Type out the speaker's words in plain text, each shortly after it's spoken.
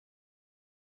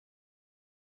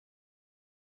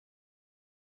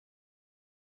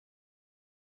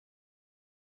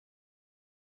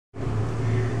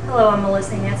Hello, I'm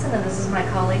Melissa Hansen, and this is my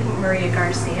colleague Maria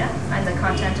Garcia. I'm the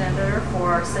content editor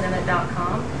for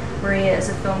Cinemat.com. Maria is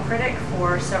a film critic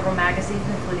for several magazines,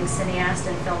 including Cineast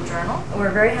and Film Journal. We're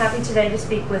very happy today to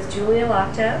speak with Julia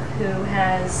Loktev, who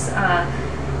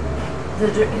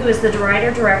is the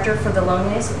writer-director for The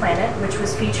Loneliest Planet, which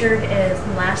was featured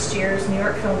in last year's New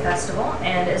York Film Festival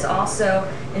and is also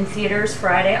in theaters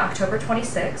Friday, October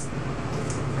 26th.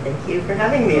 Thank you for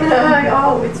having me.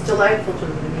 Oh, it's delightful to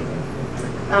meet you.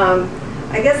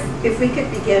 I guess if we could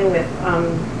begin with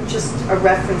just a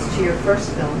reference to your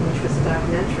first film, which was a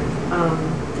documentary,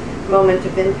 Moment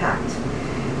of Impact.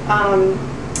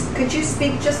 Could you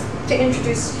speak, just to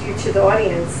introduce you to the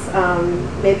audience,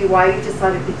 maybe why you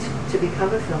decided to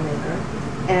become a filmmaker,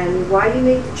 and why you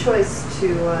made the choice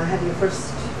to have your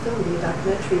first film be a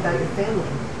documentary about your family?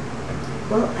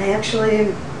 Well, I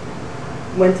actually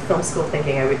went to film school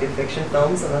thinking I would do fiction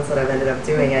films, and that's what I've ended up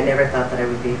doing. I never thought that I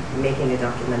would be making a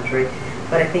documentary,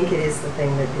 but I think it is the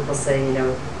thing that people say, you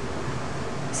know,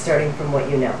 starting from what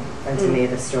you know. And to me,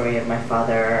 the story of my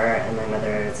father and my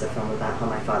mother, it's a film about how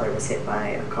my father was hit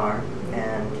by a car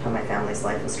and how my family's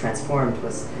life was transformed,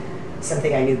 was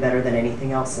something I knew better than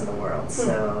anything else in the world.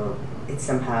 So it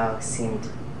somehow seemed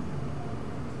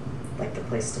like the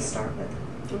place to start with.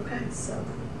 Okay. So.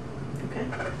 Okay.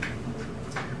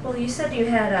 Well, you said you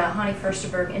had Hani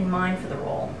Furstenberg in mind for the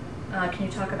role. Can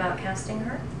you talk about casting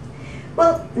her?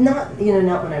 Well, not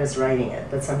when I was writing it,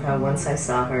 but somehow once I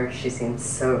saw her, she seemed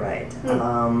so right.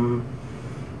 And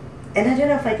I don't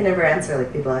know if I can ever answer,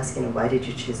 like, people ask, why did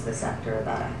you choose this actor or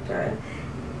that actor? And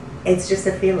it's just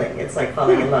a feeling. It's like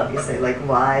falling in love. You say, like,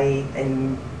 why?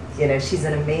 And she's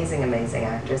an amazing, amazing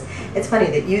actress. It's funny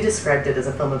that you described it as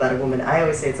a film about a woman. I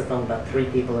always say it's a film about three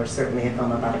people, or certainly a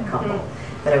film about a couple.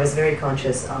 But I was very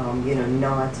conscious,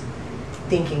 not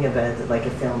thinking about it like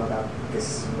a film about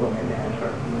this woman and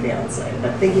her fiance,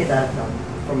 but thinking about it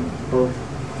from both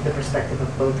the perspective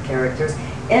of both characters,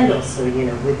 and also,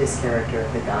 with this character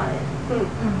of the guy.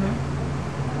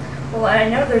 Well, I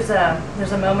know there's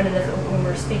a moment in the film when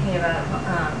we're speaking about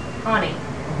Hani.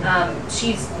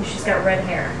 She's got red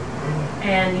hair,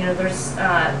 and there's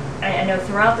I know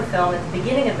throughout the film, at the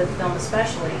beginning of the film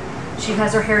especially, she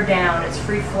has her hair down. It's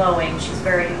free flowing. She's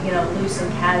very loose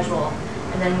and casual.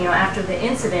 And then after the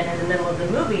incident in the middle of the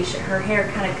movie, her hair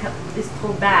kind of is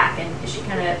pulled back, and she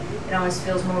kind of it almost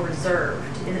feels more reserved.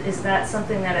 Is that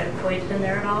something that equated in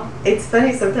there at all? It's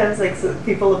funny sometimes, like,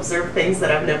 people observe things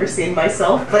that I've never seen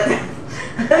myself, but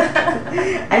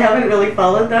I haven't really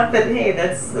followed that. But hey,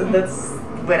 that's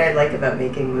what I like about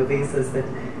making movies, is that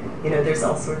there's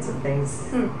all sorts of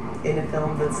things in a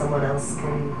film that someone else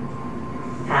can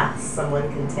pass,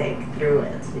 someone can take through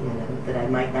it, that I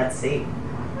might not see.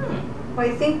 Well,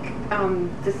 I think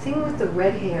the thing with the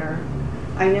red hair,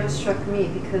 I know, struck me,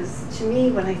 because to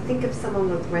me, when I think of someone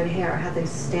with red hair, how they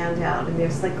stand out, and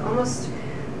there's like almost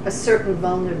a certain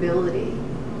vulnerability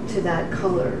to that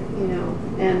color,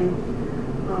 and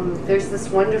there's this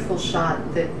wonderful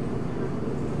shot that,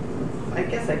 I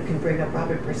guess I can bring up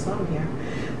Robert Bresson here.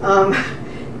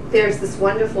 There's this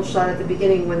wonderful shot at the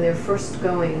beginning when they're first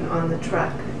going on the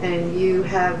truck, and you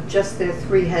have just their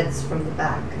three heads from the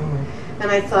back.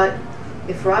 And I thought,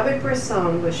 if Robert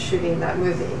Bresson was shooting that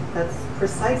movie, that's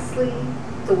precisely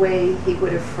the way he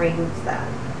would have framed that.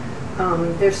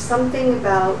 There's something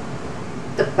about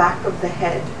the back of the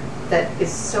head that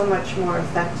is so much more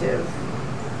effective.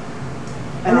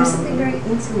 And there's something very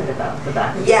intimate about the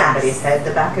back of somebody's head,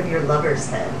 the back of your lover's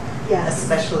head. Yes.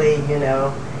 Especially,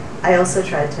 I also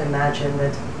tried to imagine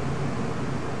that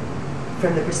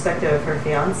from the perspective of her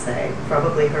fiance,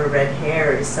 probably her red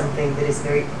hair is something that is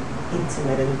very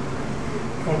intimate and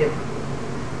kind of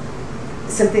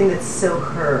something that's so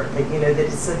her,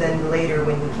 that so then later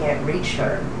when he can't reach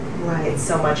her, it's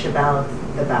so much about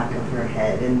the back of her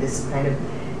head, and this kind of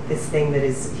this thing that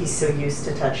is, he's so used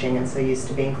to touching and so used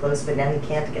to being close, but now he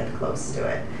can't get close to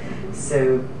it.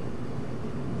 So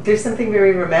there's something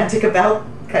very romantic about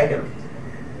kind of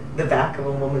the back of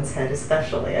a woman's head,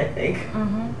 especially, I think.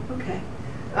 Okay.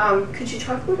 Could you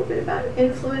talk a little bit about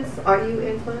influence? Are you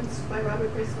influenced by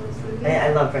Robert Bresson's movie?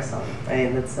 I love Bresson.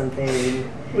 That's something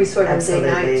we sort of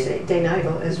day-night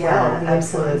as well.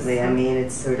 Absolutely.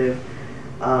 It's sort of,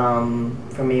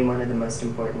 for me, one of the most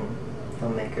important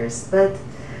filmmakers. But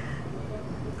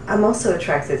I'm also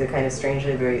attracted to kind of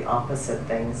strangely very opposite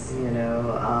things,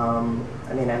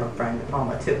 I love Brian De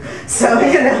Palma too. So,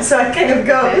 so I kind of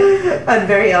go on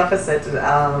very opposite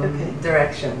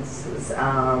directions.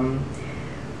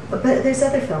 But there's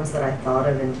other films that I thought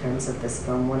of in terms of this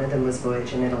film. One of them was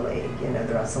Voyage in Italy,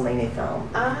 the Rossellini film.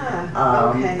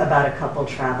 About a couple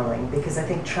traveling, because I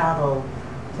think travel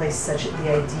plays such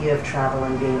the idea of travel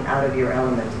and being out of your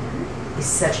element is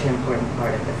such an important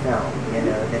part of the film. You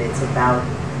know, that it's about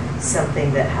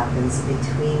something that happens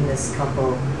between this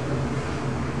couple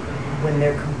when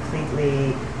they're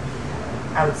completely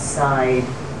outside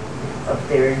of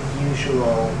their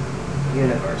usual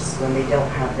universe, when they don't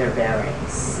have their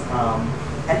bearings,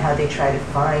 and how they try to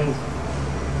find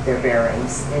their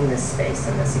bearings in this space,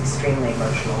 in this extremely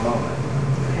emotional moment.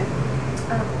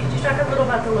 Could you talk a little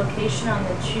about the location on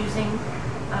the choosing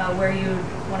where you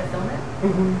want to film it?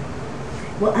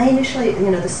 Mm-hmm. Well, I initially, you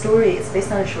know, the story, it's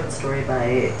based on a short story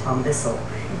by Tom Bissell,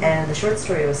 and the short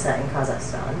story was set in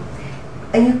Kazakhstan.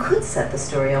 And you could set the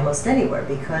story almost anywhere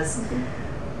because,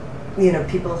 you know,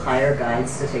 people hire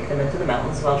guides to take them into the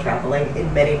mountains while traveling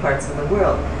in many parts of the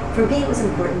world. For me, it was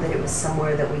important that it was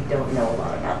somewhere that we don't know a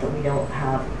lot about, that we don't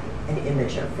have an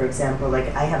image of. For example, like,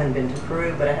 I haven't been to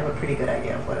Peru, but I have a pretty good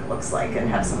idea of what it looks like and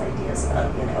have some ideas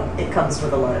about, you know, it comes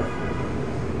with a lot of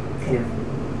kind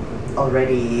of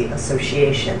already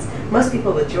associations. Most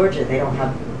people with Georgia, they don't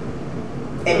have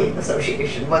any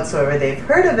association whatsoever. They've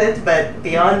heard of it, but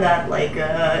beyond that, like,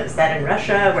 is that in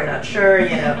Russia? We're not sure,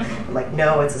 you know. I'm like,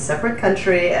 no, it's a separate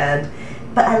country,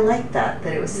 but I like that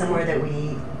it was somewhere that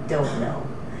we don't know.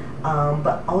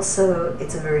 But also,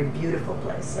 it's a very beautiful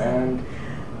place, and,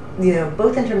 you know,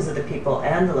 both in terms of the people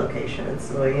and the location. It's,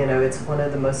 you know, it's one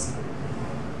of the most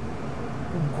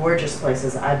gorgeous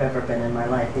places I've ever been in my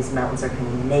life. These mountains are kind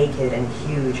of naked and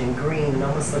huge and green and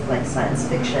almost look like science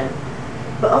fiction.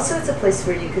 But also it's a place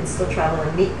where you can still travel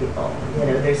and meet people. You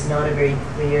know, there's not a very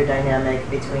clear dynamic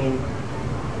between,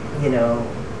 you know,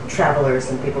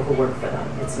 travelers and people who work for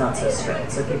them. It's not so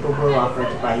strict. So people will offer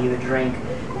to buy you a drink.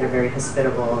 They're very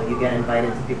hospitable. You get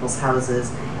invited to people's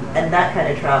houses. And that kind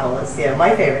of travel is, you know,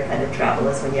 my favorite kind of travel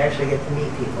is when you actually get to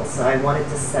meet people. So I wanted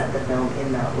to set the film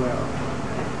in that world.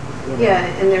 You know? Yeah,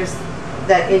 and there's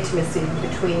that intimacy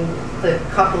between the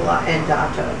couple and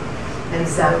Dato. And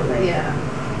exactly. So, yeah.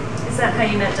 Is that how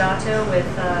you met Dato with,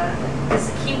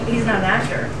 he's not an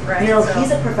actor, right? No, so.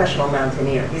 He's a professional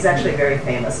mountaineer. He's actually very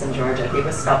famous in Georgia. He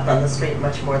was stopped on the street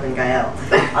much more than Gael.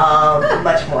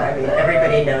 Much more. I mean,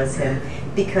 everybody knows him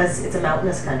because it's a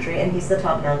mountainous country and he's the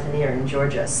top mountaineer in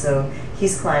Georgia. So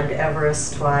he's climbed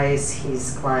Everest twice,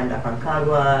 he's climbed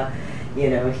Aconcagua, you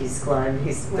know, he's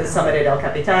the summit at El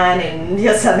Capitan in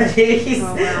Yosemite. He's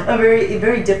a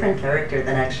very different character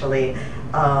than actually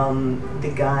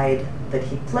the guide that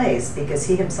he plays, because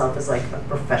he himself is like a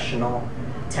professional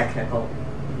technical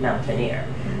mountaineer.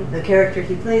 Mm-hmm. The character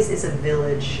he plays is a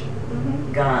village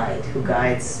guide who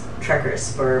guides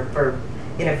trekkers for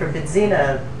you know, for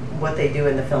Bidzina, what they do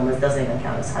in the film doesn't even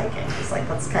count as hiking. It's like,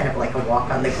 that's kind of like a walk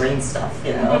on the green stuff,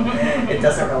 you know. It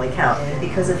doesn't really count. And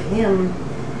because of him,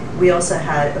 we also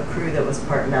had a crew that was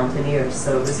part mountaineers,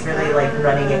 so it was really like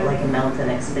running it like a mountain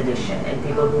expedition, and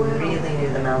people who really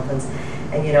knew the mountains.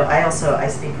 And, you know, I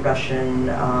speak Russian,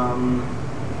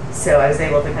 so I was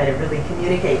able to kind of really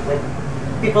communicate with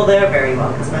people there very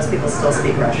well, because most people still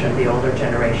speak Russian, the older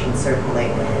generation certainly.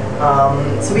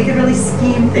 So we could really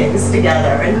scheme things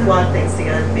together and plot things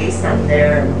together based on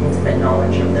their intimate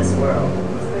knowledge of this world.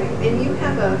 And you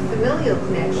have a familial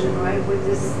connection, right, with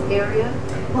this area?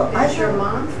 Well, is your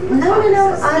mom from No.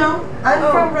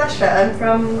 I'm from Russia. I'm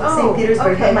from St.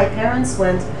 Petersburg. Okay. But my parents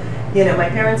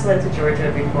went to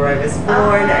Georgia before I was born.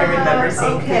 I remember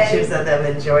seeing pictures of them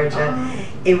in Georgia.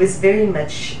 It was very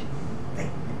much like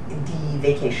the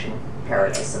vacation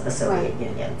paradise of the Soviet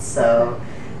Union. So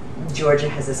Georgia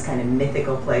has this kind of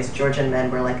mythical place. Georgian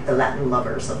men were like the Latin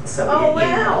lovers of the Soviet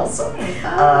Union also.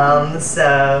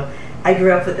 So I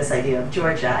grew up with this idea of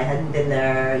Georgia. I hadn't been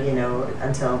there, you know,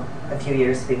 until a few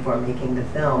years before making the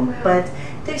film. But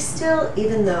there's still,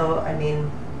 even though, I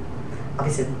mean,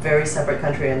 obviously a very separate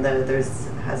country, and though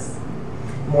has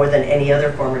more than any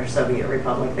other former Soviet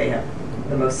republic, they have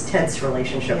the most tense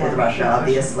relationship with Russia,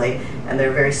 obviously, and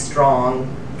they're very strong,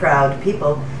 proud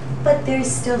people. But there's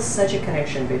still such a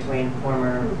connection between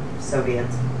former Soviet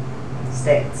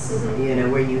states, you know,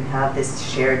 where you have this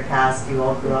shared past. You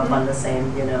all grew up on the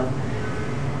same, you know,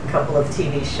 couple of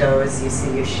TV shows.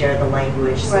 You share the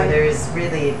language, so there's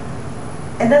really.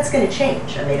 And that's going to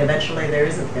change. I mean, eventually there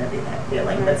isn't going to be that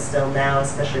feeling, but still now,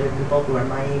 especially with people who are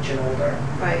my age and older.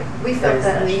 Right. We felt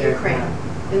that in the Ukraine.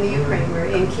 In the Ukraine, where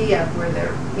in Kiev, where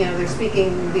they're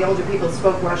speaking, the older people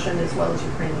spoke Russian as well as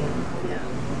Ukrainian. Yeah.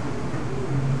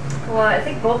 Well, I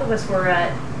think both of us were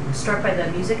struck by the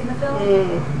music in the film,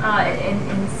 in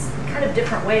kind of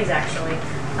different ways, actually.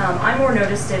 I more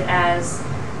noticed it as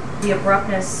the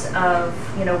abruptness of,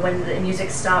 you know, when the music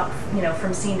stopped, you know,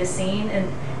 from scene to scene,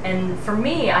 and for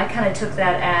me, I kind of took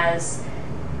that as,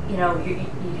 you know, you're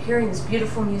hearing this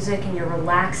beautiful music and you're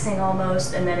relaxing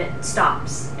almost, and then it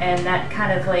stops, and that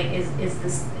kind of like is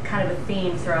this kind of a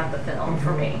theme throughout the film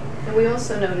for me. And we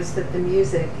also noticed that the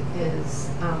music is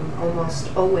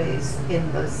almost always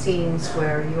in the scenes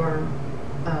where you're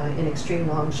in extreme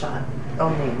long shot.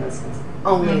 Only in those scenes.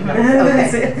 Only in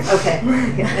those. Okay.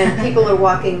 Okay. And people are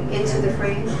walking into the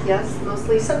frame. Yes,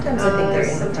 mostly. Sometimes I think they're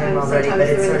in the frame already, but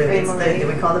it's sort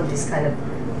of we call them these kind of,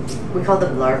 we call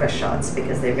them larva shots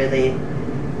because they really,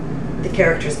 the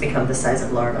characters become the size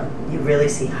of larvae. You really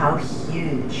see how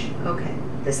huge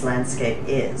this landscape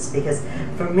is, because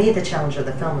for me the challenge of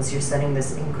the film is you're setting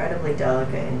this incredibly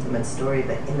delicate, intimate story,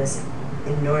 but in this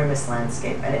enormous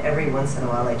landscape, and every once in a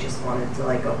while I just wanted to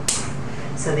like go,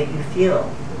 so that you feel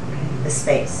the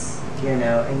space, you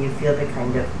know, and you feel the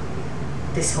kind of,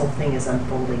 this whole thing is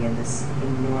unfolding in this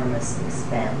enormous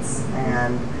expanse,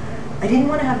 and I didn't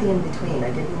want to have the in-between.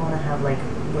 I didn't want to have like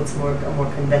what's a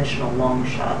more conventional long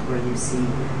shot where you see,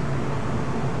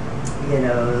 you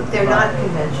know, they're not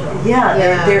conventional.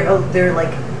 Yeah, they're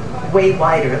like way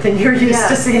wider than you're used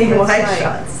to seeing wide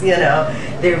shots. You know,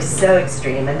 they're so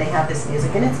extreme, and they have this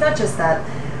music, and it's not just that.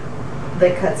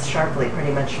 They cuts sharply,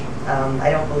 pretty much.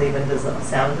 I don't believe in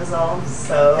sound dissolves,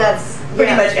 so that's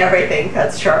pretty much everything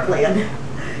cuts sharply and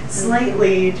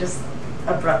slightly just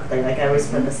abruptly. Like I always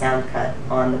put the sound cut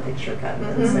on the picture cut,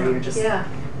 and so you're just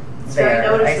it's there. very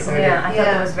noticeable. I thought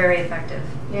that was very effective.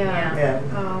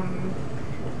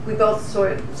 We both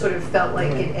sort of felt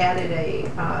like it added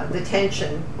the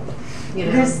tension, you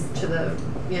know, to the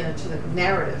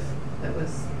narrative that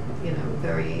was, you know,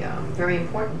 very very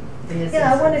important.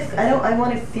 I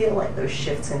want to feel like those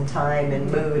shifts in time and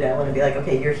mood. I want to be like,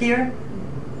 okay, you're here,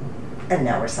 and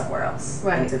now we're somewhere else.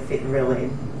 Right. And to really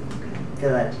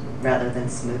feel that rather than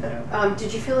smooth it over.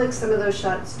 Did you feel like some of those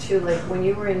shots too, like when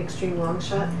you were in extreme long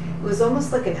shot, it was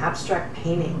almost like an abstract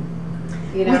painting?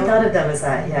 You know? We thought of them as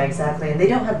that, yeah, exactly. And they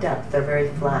don't have depth. They're very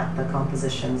flat. The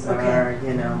compositions are,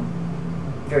 you know,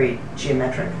 very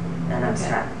geometric and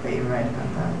abstract. But you're right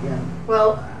about that, yeah.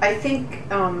 Well, I think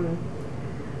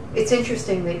it's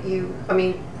interesting that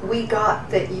we got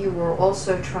that you were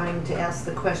also trying to ask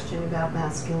the question about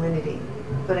masculinity.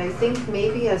 But I think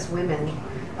maybe as women,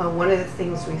 one of the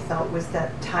things we felt was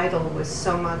that title was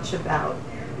so much about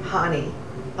Hani,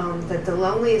 that the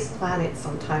loneliest planet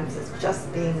sometimes is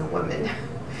just being a woman.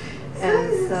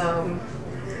 And so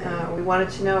we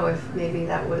wanted to know if maybe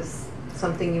that was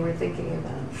something you were thinking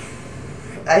about.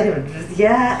 I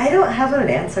don't have an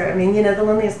answer. I mean, you know, The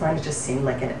Loneliest Planet just seemed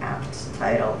like an apt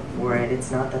title for it.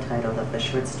 It's not the title of the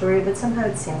short story, but somehow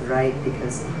it seemed right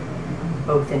because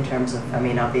both in terms of, I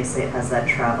mean, obviously it has that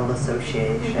travel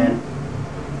association.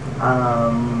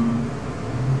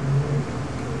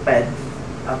 But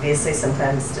obviously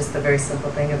sometimes just the very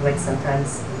simple thing of like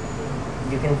sometimes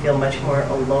you can feel much more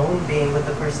alone being with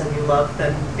the person you love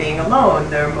than being alone.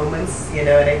 There are moments, you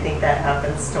know, and I think that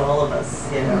happens to all of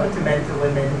us, you know, to men, to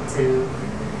women, to,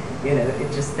 you know,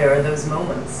 it just, there are those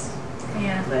moments.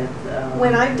 Yeah. That,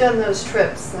 when I've done those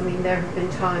trips, I mean, there have been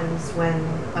times when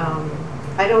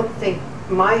I don't think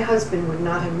my husband would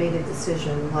not have made a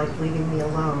decision like leaving me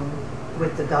alone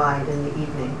with the guide in the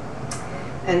evening.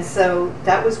 And so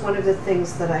that was one of the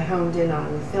things that I honed in on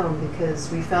in the film,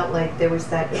 because we felt like there was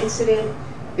that incident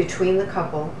between the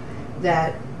couple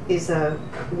that is a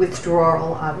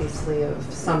withdrawal, obviously,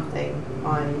 of something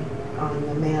on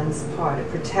the man's part, a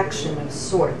protection of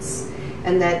sorts,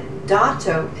 and that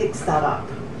Dato picks that up.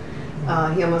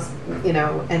 He almost, you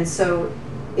know, and so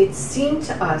it seemed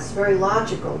to us very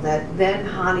logical that then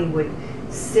Hani would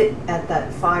sit at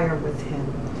that fire with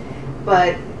him.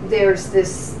 But there's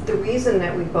this, the reason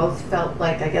that we both felt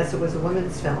like, I guess it was a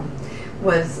women's film,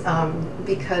 was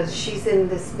because she's in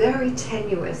this very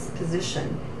tenuous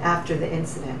position after the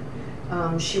incident.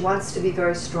 She wants to be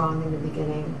very strong in the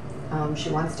beginning. She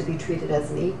wants to be treated as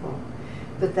an equal.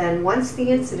 But then once the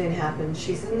incident happens,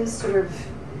 she's in this sort of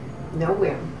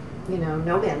nowhere, you know,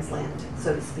 no man's land,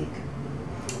 so to speak.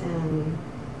 And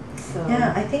so...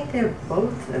 Yeah, I think they're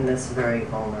both in this very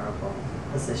vulnerable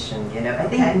position, you know. I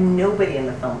think nobody in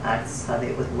the film acts how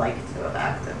they would like to have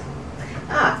acted.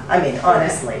 I mean,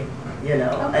 honestly, you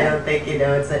know, I don't think, you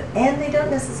know, and they don't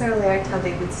necessarily act how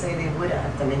they would say they would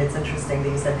act. I mean, it's interesting that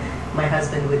you said, my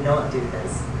husband would not do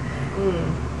this.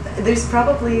 There's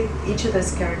probably, each of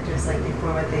those characters, like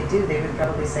before what they do, they would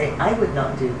probably say, I would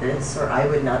not do this, or I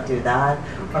would not do that,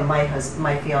 or my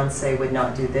fiancé would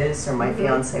not do this, or my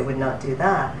fiancé would not do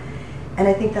that. And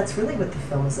I think that's really what the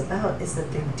film is about, is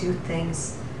that they do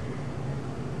things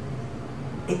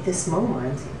at this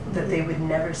moment that they would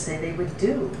never say they would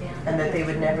do, and that they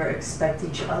would never expect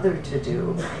each other to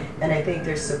do. And I think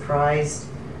they're surprised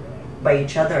by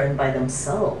each other and by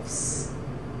themselves.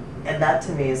 And that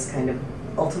to me is kind of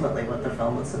ultimately what the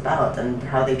film is about, and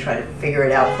how they try to figure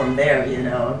it out from there, you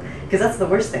know. Because that's the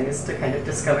worst thing, is to kind of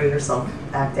discover yourself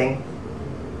acting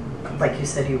like you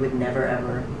said you would never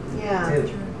ever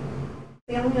do.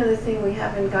 The only other thing we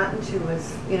haven't gotten to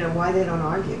is, you know, why they don't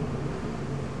argue.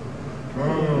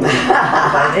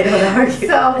 Why they don't argue.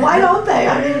 So why don't they?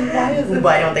 I mean, why is it?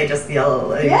 Why don't they just yell?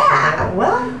 Like, Yeah.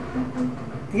 Well,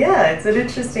 yeah, it's an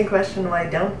interesting question. Why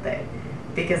don't they?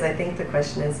 Because I think the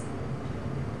question is,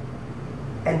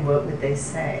 and what would they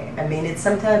say? I mean, it's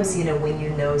sometimes, you know, when you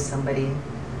know somebody,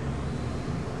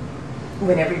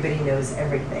 when everybody knows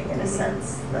everything in a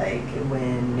sense, like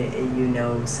when you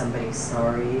know somebody's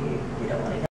sorry, you don't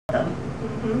want to help them.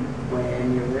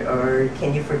 When you're, or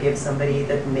can you forgive somebody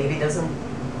that maybe doesn't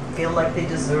feel like they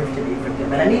deserve to be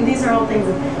forgiven? I mean, these are all things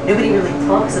that nobody really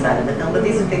talks about in the film, but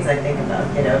these are things I think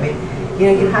about, you know. I mean, you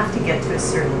know, you have to get to a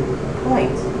certain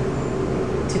point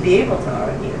to be able to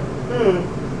argue.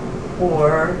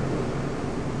 Or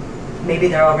maybe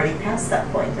they're already past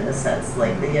that point in a sense,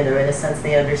 like, you know, in a sense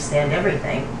they understand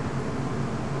everything.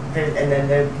 And then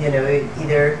they're, you know,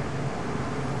 either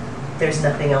there's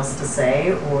nothing else to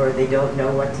say or they don't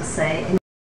know what to say. And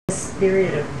this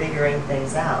period of figuring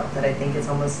things out that I think is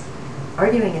almost,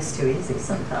 arguing is too easy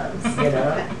sometimes, you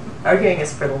know. Arguing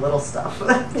is for the little stuff.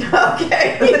 Okay.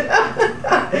 Okay.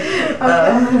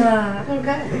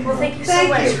 Okay. Well, thank you so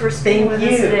much for speaking with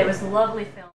us today. It was a lovely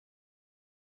film.